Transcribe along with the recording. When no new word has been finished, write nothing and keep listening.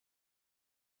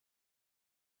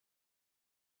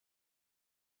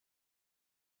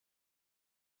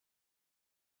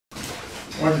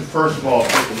I want you to first of all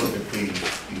take a look at these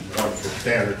wonderful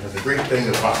standards. And the great thing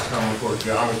about Common Core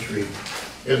geometry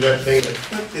is that they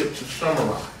attempt it to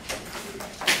summarize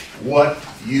what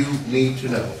you need to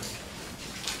know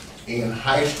in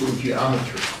high school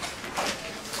geometry.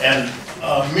 And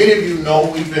many of you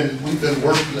know we've been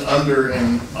working under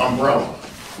an umbrella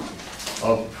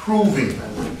of proving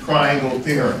triangle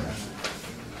theorems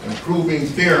and proving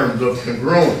theorems of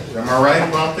congruence. Am I right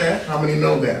about that? How many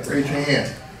know that? Raise your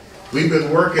hand. We've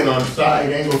been working on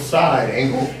side, angle, side.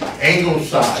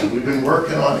 We've been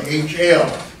working on HL.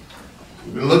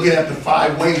 We've been looking at the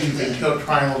 5 ways you can tell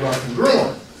triangles are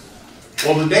congruent.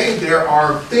 Well, today there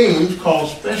are things called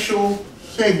special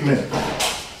segments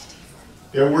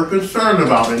that we're concerned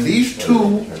about. And these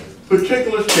 2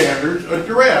 particular standards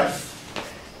address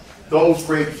those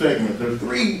great segments. There are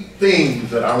 3 things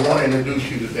that I want to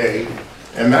introduce you today,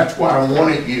 and that's why I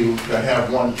wanted you to have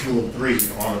 1, 2, and 3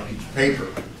 on a piece of paper.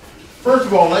 First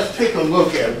of all, let's take a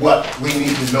look at what we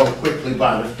need to know quickly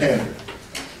by the standard.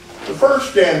 The first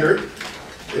standard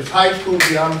is High School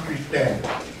Geometry Standard,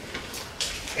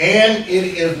 and it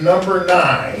is number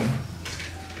 9,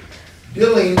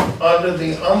 dealing under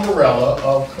the umbrella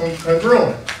of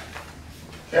congruence.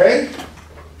 Okay?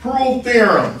 Prove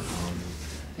theorems.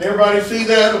 Everybody see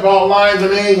that about lines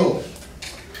and angles?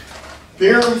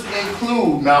 Theorems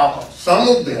include, now some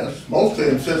of this, most of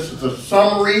it, since it's a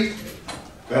summary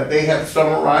that they have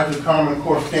summarized the Common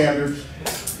Core standards,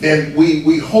 then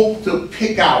we hope to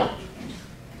pick out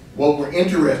what we're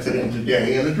interested in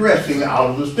today and addressing out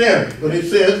of the standard. But it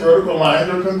says vertical lines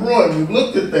are congruent. We've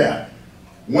looked at that.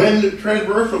 When the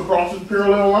transversal crosses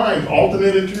parallel lines,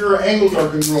 alternate interior angles are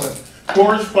congruent.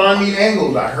 Corresponding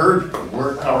angles, I heard the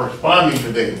word corresponding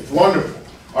today, it's wonderful,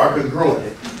 are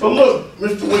congruent. But look,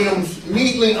 Mr. Williams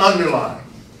neatly underlined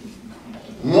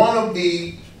one of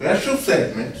the special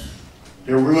segments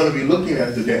that we're going to be looking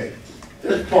at today.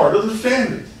 That's part of the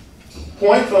standard.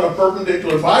 Points on a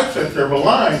perpendicular bisector of a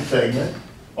line segment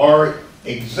are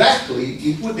exactly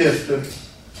equidistant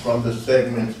from the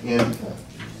segment's endpoint.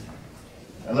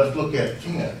 And let's look at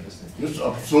 10. Just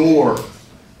absorb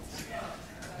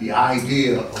the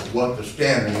idea of what the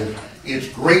standard is. It's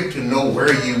great to know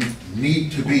where you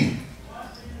need to be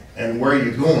and where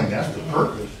you're going. That's the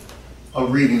purpose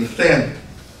of reading the standard.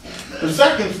 The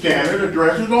second standard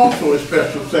addresses also a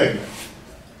special segment.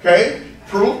 Okay?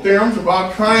 Prove theorems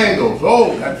about triangles.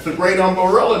 Oh, that's the great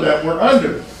umbrella that we're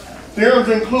under. Theorems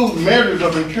include measures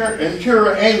of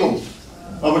interior angles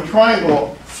of a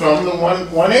triangle from the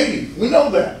 180. We know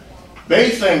that.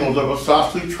 Base angles of a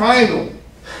isosceles triangle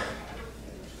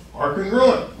are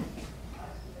congruent.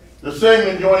 The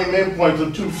segment joining midpoints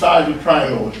of 2 sides of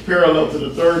triangle is parallel to the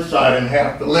third side and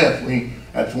half the length.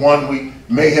 That's one we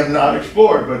may have not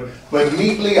explored, but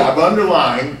neatly I've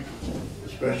underlined the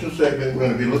special segment we're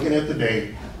going to be looking at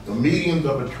today. The medians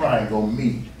of a triangle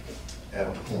meet at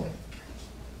a point.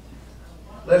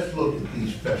 Let's look at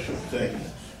these special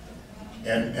segments.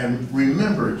 And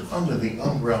remember, it's under the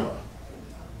umbrella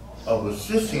of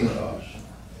assisting us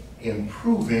in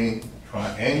proving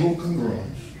triangle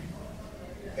congruence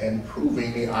and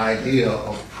proving the idea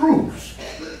of proofs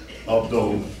of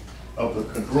the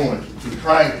congruence to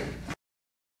triangle.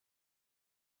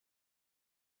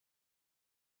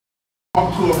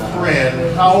 Talk to a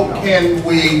friend, how can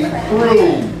we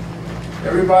prove?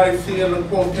 Everybody seeing the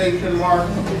quotation mark?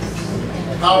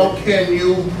 How can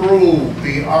you prove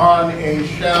beyond a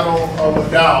shadow of a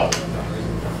doubt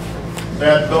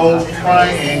that those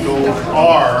triangles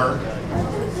are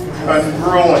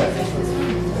congruent?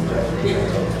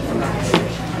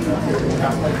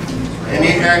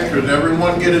 Any extras?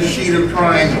 Everyone get a sheet of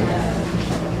triangles.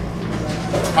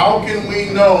 How can we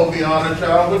know beyond a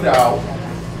shadow of a doubt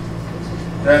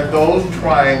that those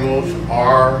triangles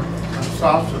are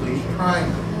isosceles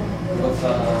triangles?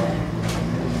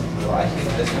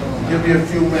 Give you a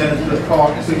few minutes to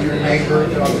talk to your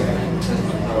neighbors,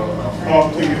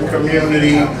 talk to your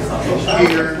community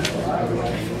peers.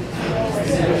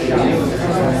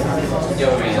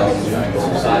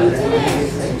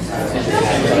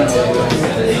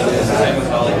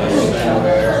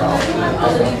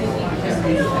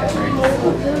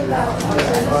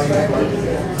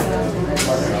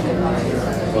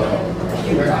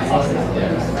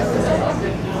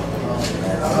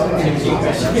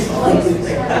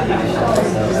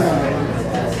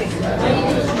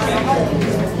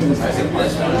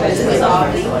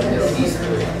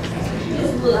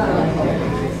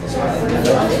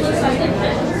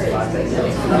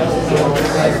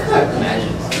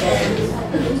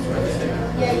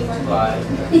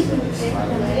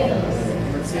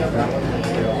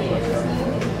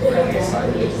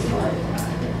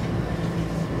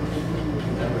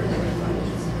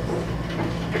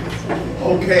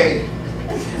 Okay,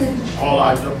 all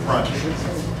eyes up front.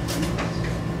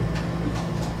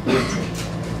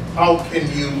 How can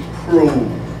you prove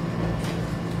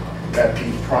that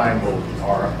these triangles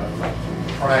are a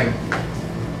triangle?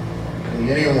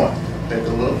 Anyone? Take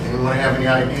a look. Anyone have any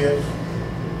ideas?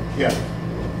 Yeah.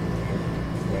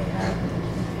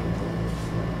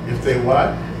 If they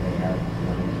what?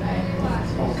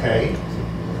 Okay.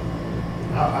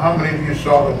 How many of you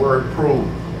saw the word prove?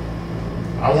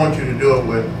 I want you to do it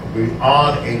with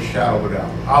beyond a shadow of a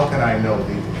doubt. How can I know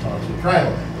these are isosceles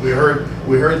triangles? We heard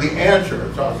the answer.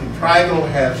 Isosceles triangle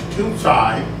has two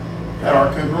sides that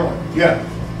are congruent. Yes.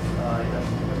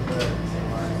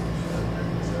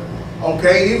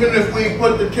 Okay, even if we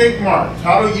put the tick marks,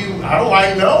 how do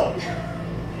I know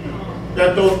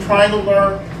that those triangles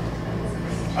are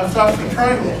isosceles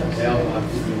triangles?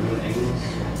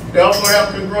 They also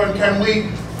have congruent. Can we,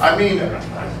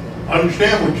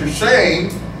 understand what you're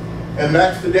saying, and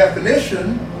that's the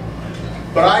definition,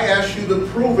 but I asked you to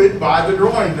prove it by the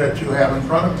drawings that you have in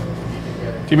front of you.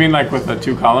 Do you mean like with a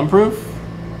two-column proof?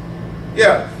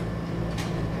 Yes.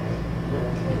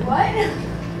 What?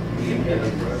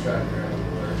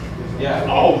 Yeah.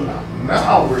 Oh,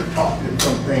 now we're talking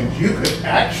some things. You could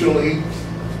actually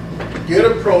get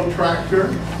a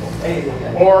protractor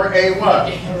or a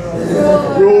what?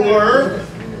 Ruler.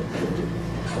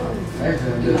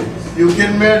 You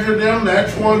can measure them.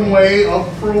 That's one way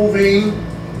of proving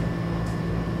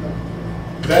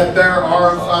that there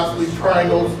are isosceles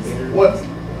triangles.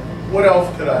 What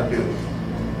else could I do?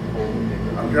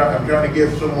 I'm trying to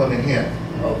give someone a hint.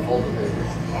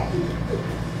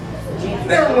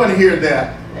 Everyone hear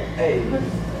that?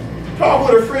 Talk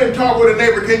with a friend, talk with a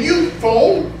neighbor. Can you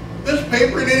fold this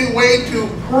paper in any way to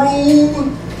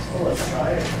prove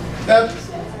that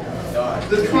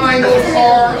the triangles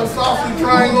are isosceles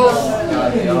triangles?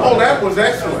 Oh, that was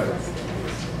excellent.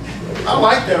 I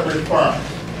like that response.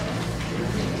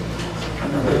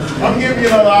 I'm giving you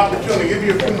another opportunity. Give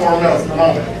you a few more minutes.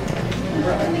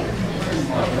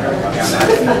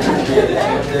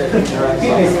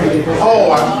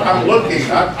 Oh, I'm looking.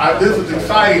 This is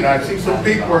exciting. I see some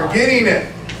people are getting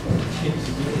it.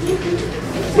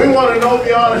 We want to know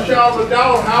beyond a shadow of a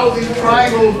doubt how these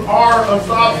triangles are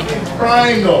isosceles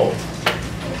triangles.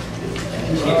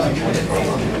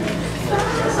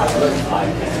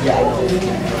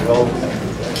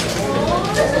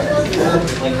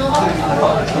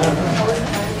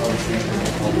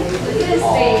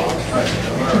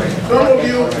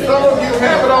 Some of you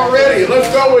have it already. Let's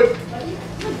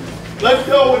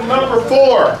go with number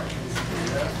 4.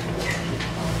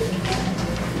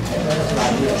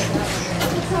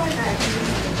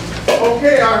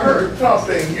 Okay, I heard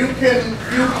something. You can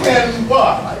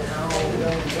what?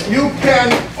 You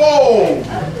can fold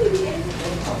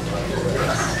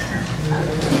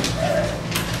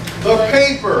the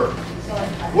paper.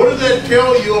 What does that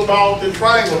tell you about the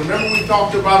triangle? Remember we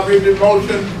talked about rigid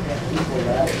motion?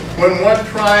 When one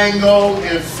triangle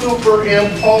is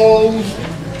superimposed,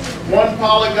 one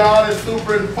polygon is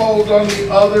superimposed on the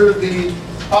other, the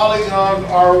polygons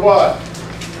are what?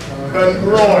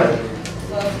 Congruent.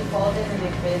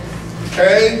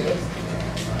 Okay?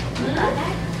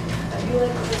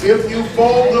 If you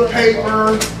fold the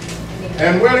paper,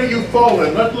 and where do you fold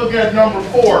it? Let's look at number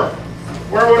 4.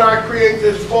 Where would I create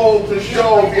this fold to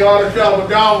show beyond a shadow of a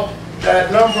doubt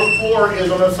that number 4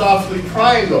 is an isosceles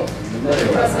triangle?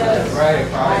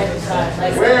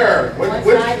 Where?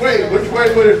 Which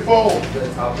way would it fold?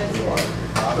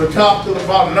 The top to the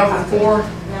bottom. Number 4? No.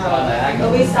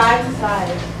 It'll be side to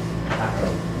side.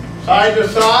 Side to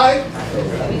side?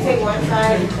 We take one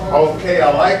side and fold. Okay, I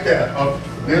like that.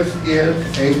 This is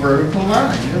a vertical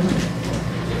line, isn't it?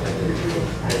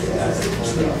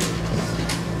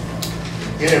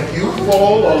 And if you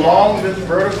fold along this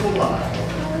vertical line,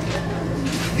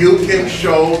 you can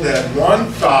show that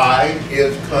one side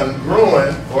is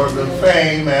congruent or the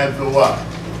same as the what?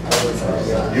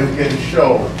 You can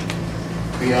show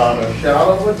beyond a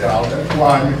shadow of a doubt. That's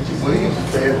why Mr. Williams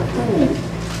said prove.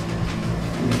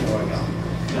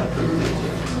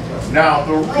 Now,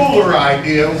 the ruler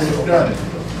idea was done.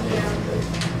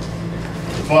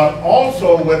 But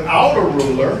also, without a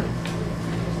ruler,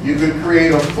 you could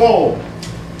create a fold.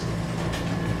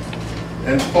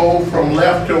 And fold from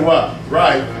left to what?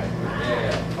 Right.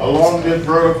 Along this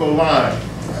vertical line.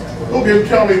 Who can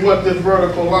tell me what this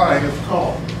vertical line is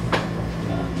called?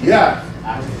 Yeah.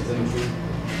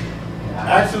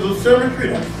 Axis of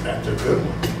symmetry. That's a good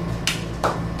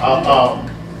one.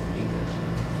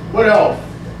 What else?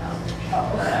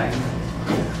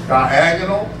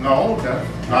 Diagonal? No, that's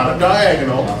not a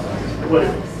diagonal. What is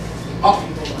it? Oh,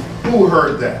 who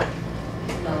heard that?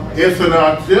 It's an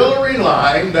auxiliary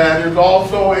line that is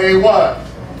also a what?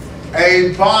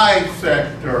 A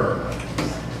bisector.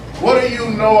 What do you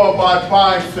know about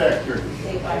bisectors?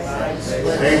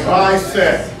 They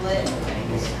bisect.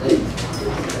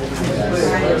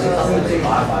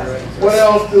 What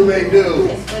else do they do?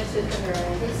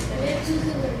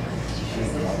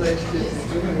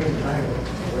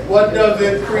 What does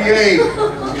it create?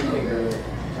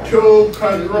 Two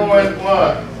congruent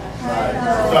what?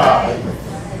 Sides.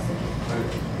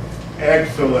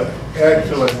 Excellent,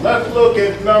 excellent. Let's look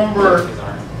at number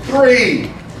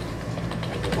 3.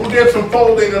 Who did some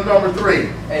folding of number 3?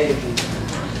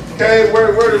 Okay,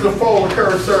 where does the fold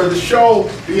occur, sir? To show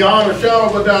beyond a shadow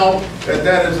of a doubt that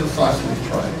that is a isosceles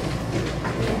triangle.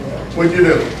 What'd you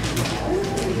do?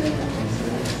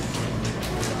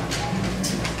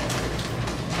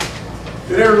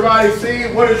 Did everybody see?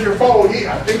 What is your fold?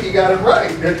 I think you got it right.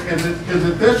 Is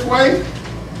it this way?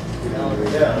 No,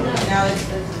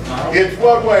 It's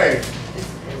what way?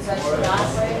 it's like the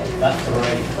last way. That's the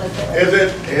right.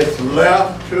 It's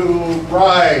left to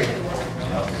right.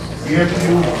 If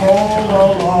you fold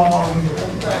along,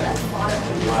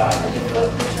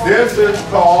 this is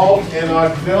called an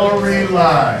auxiliary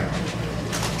line.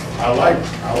 I like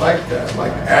that. I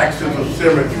like axis of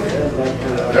symmetry.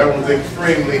 That was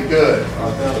extremely good.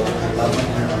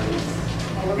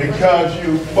 Because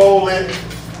you fold it,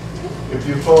 if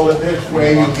you fold it this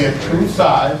way, you get two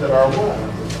sides that are what?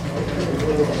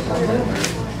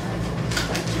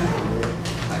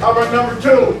 How about number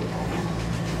 2?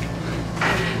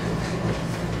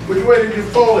 Which way did you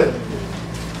fold it?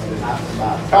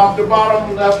 Top to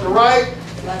bottom, left to right?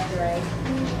 Left to right.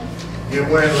 You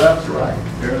went left to right.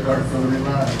 There's our auxiliary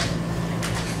line.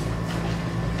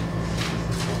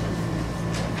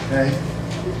 Okay?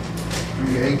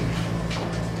 Create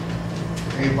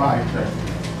a bisector.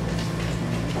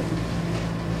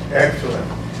 Excellent.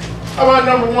 How about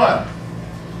number 1?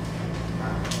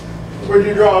 Where'd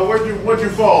you draw? What'd you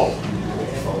fold?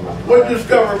 What'd you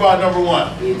discover about number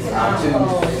 1? You cannot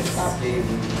fold.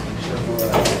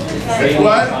 It's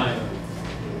what?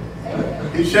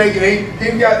 He's shaking.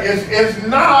 He's got. It's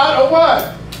not a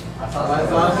what?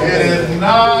 It is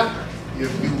not.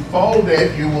 If you fold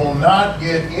it, you will not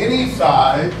get any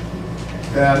sides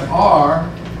that are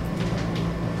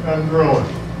congruent.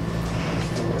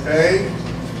 Okay?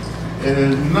 It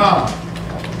is not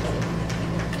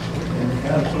an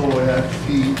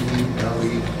SOSCELES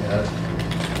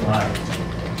line.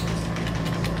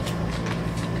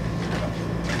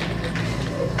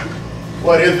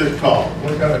 What is it called?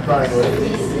 What kind of triangle is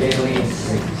it?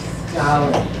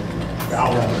 Gallon.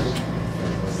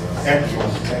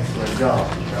 Excellent job.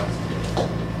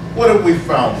 What have we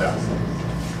found out?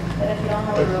 But if you don't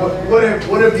have a ruler.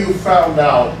 What have you found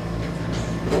out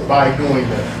by doing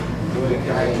this?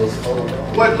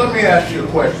 Let me ask you a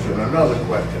question, another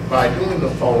question. By doing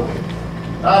the folding,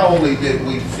 not only did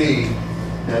we see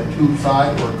that two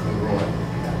sides were congruent,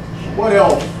 what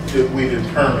else did we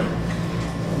determine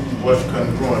was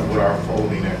congruent with our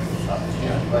folding exercise?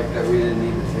 Yeah, like that we didn't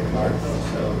need to take marks,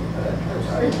 so that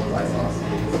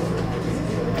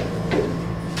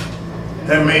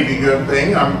That may be a good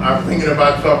thing. I'm thinking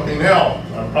about something else.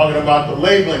 I'm talking about the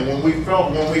labeling. When we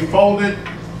folded,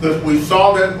 we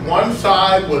saw that one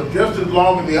side was just as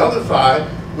long as the other side.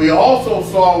 We also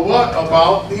saw what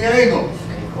about the angles?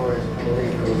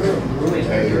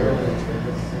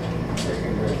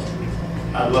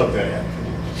 I love that answer.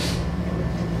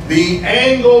 The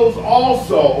angles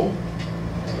also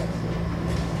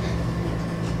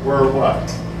were what?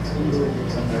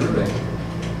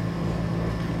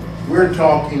 We're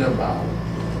talking about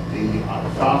the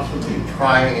isosceles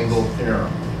triangle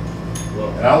theorem.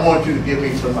 And I want you to give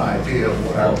me some idea of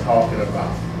what I'm talking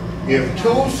about. If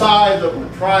two sides of a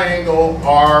triangle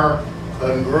are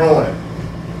congruent,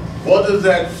 what does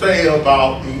that say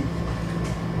about the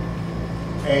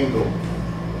angle?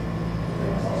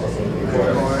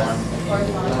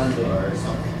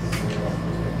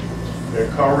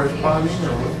 They're corresponding,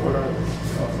 or what are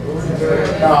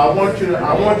they? Now I want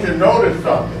you to notice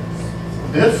something.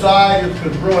 This side is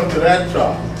congruent to that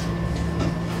side.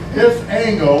 This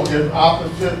angle is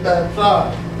opposite that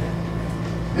side.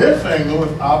 This angle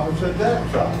is opposite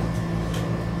that side.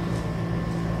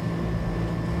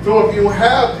 So if you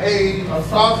have a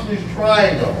isosceles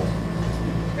triangle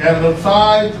and the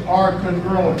sides are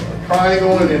congruent, a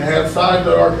triangle and it has sides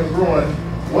that are congruent,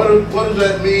 what does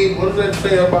that mean? What does that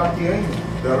say about the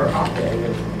angles that are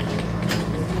opposite?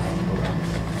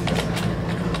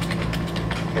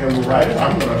 And we'll write it.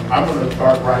 I'm gonna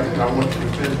start writing. I want you to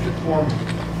finish it for me.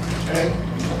 Okay?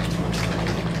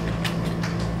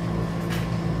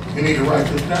 You need to write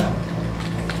this down.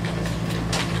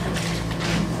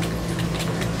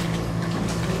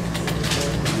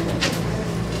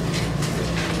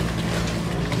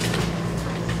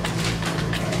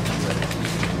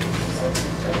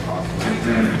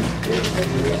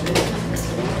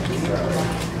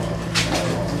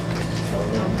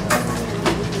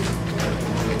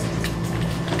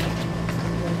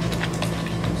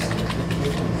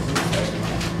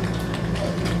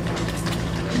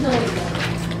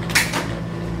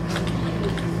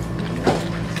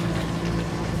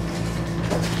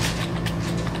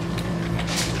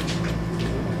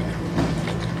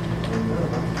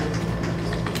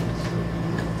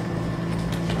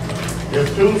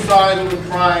 If two sides of a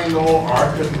triangle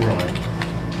are congruent,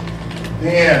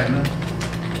 then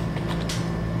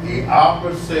the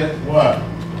opposite what?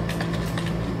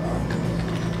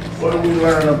 What did we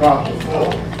learn about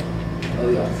before?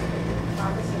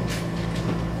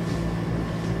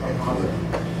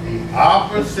 The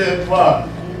opposite what?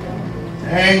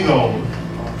 Angles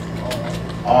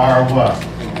are what?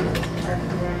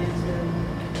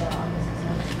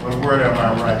 What word am I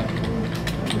writing?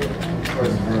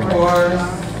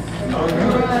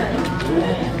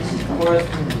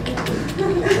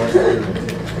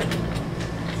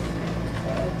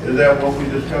 Is that what we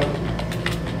discovered?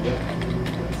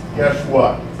 Guess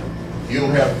what? You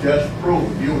have just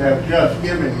proved, you have just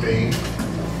given me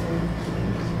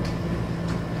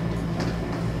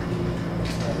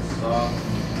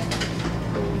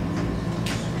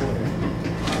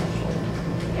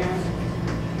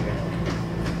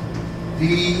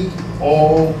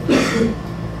D-O-M.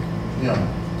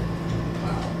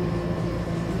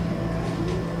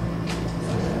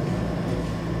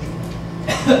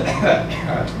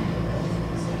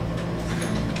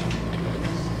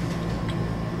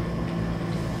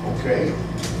 Okay.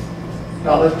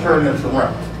 Now let's turn this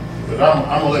around. Because I'm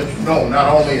gonna let you know not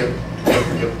only if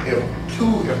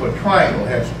a triangle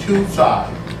has two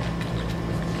sides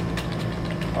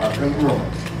are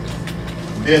congruent,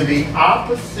 then the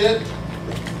opposite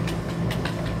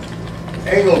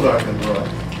angles are congruent.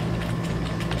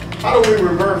 How do we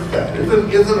reverse that?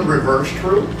 Isn't a reverse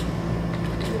true?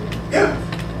 Yeah.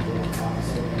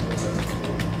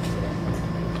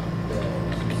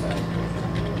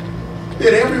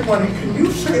 Did everyone, can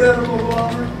you say that a little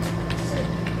louder?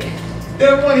 Did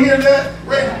everyone hear that?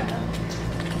 Randy?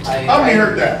 How many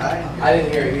heard that? I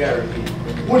didn't hear it, you gotta repeat.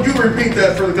 Would you repeat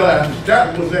that for the classes?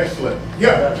 That was excellent.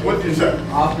 Yeah, what did you say?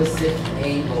 Opposite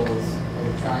angles of a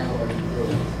triangle are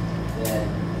congruent, then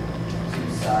two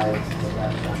sides of the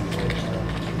left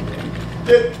triangle.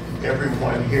 Did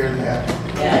everyone hear that?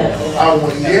 Yes. I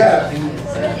was, yeah.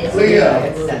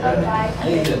 Leah.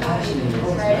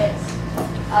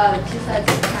 Two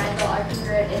sides of the triangle are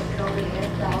congruent if and only if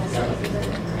the opposite is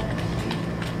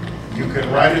congruent. You can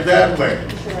write it that way.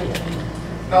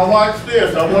 Now watch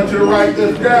this. I want you to write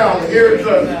this down. Here's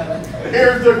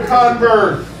the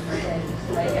converse.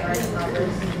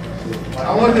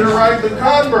 I want you to write the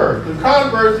converse. The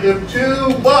converse is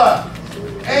two what?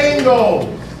 Angles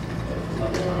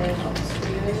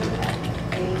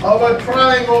of a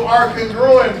triangle are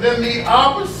congruent. Then the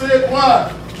opposite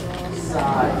what?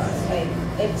 Sides. Wait,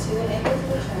 if two angles of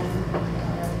a triangle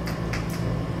are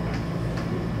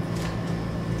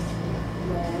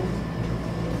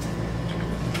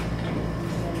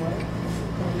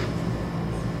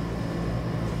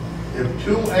If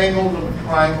two angles of a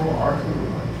triangle are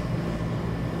congruent,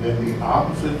 then the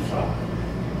opposite side are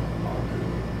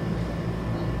congruent.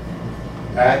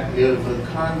 That is the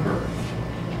converse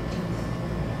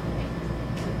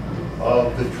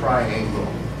of the triangle.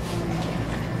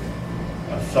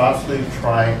 Isosceles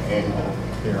triangle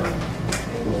theorem.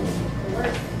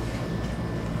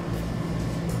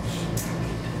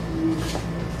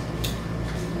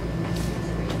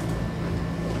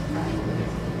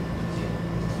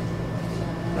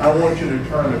 I want you to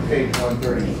turn to page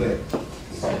 136.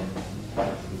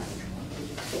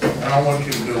 And I want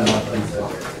you to do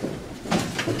 136.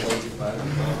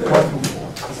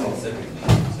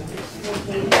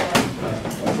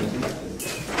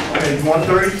 Page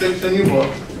 136 in your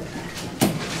book.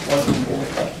 1 through 4.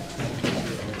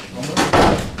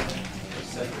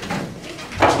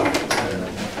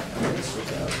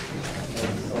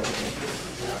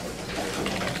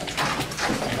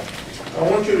 I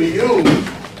want you to use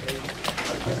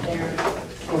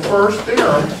the first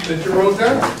theorem that you wrote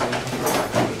down.